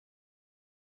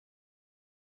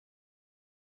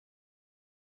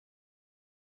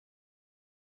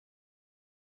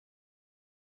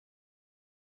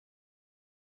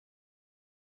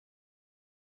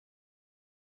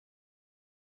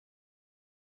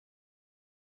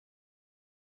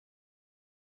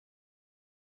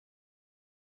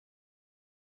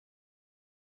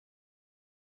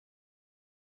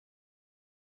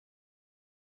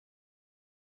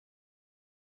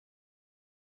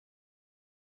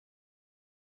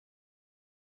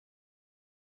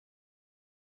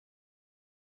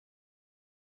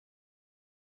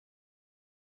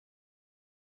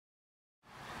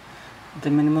The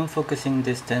minimum focusing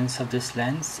distance of this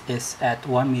lens is at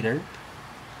 1 meter,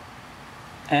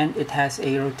 and it has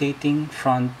a rotating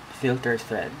front filter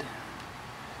thread.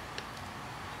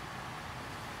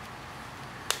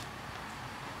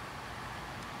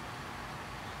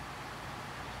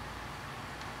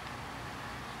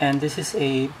 And this is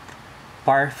a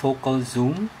parfocal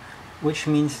zoom, which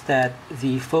means that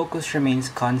the focus remains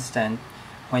constant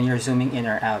when you're zooming in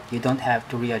or out. You don't have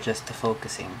to readjust the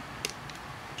focusing.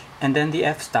 And then the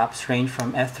f-stops range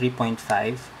from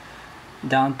f3.5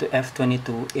 down to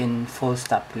f22 in full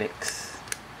stop clicks.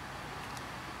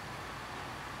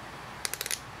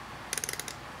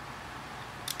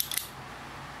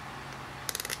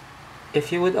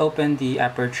 If you would open the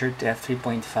aperture to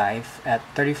f3.5 at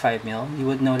 35mm, you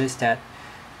would notice that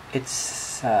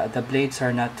the blades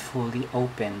are not fully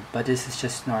open, but this is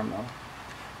just normal.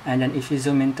 And then if you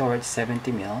zoom in towards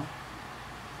 70mm,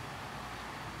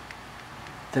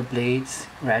 the blades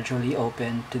gradually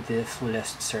open to the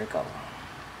fullest circle.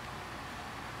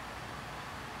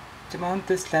 To mount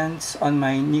this lens on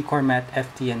my Nikkor Matte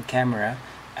FTN camera,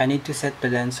 I need to set the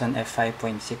lens on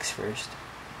f5.6 first.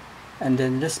 And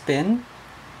then the spin,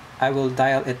 I will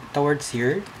dial it towards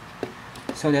here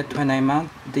so that when I mount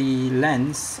the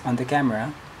lens on the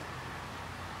camera,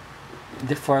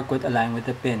 the fork would align with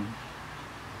the pin.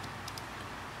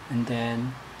 And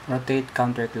then rotate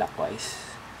counterclockwise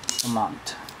to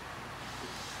mount.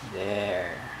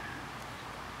 There.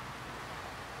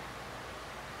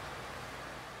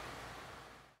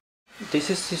 This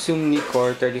is the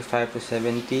Zoom-Nikkor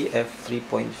 35-70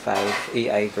 f3.5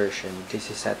 AI version. This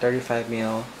is a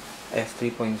 35mm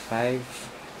f3.5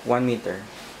 1 meter.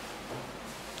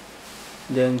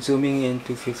 Then zooming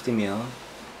into 50mm,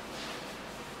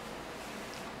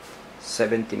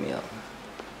 70mm.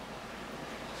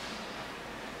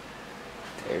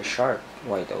 They're sharp,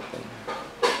 wide open.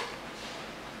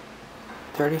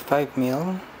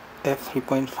 35mm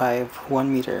f3.5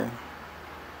 1 meter.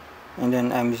 And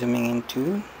then I'm zooming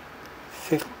into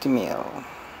 50mm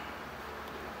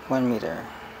 1 meter,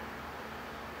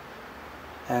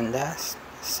 and last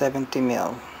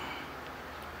 70mm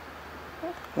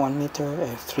 1 meter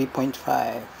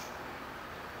f3.5.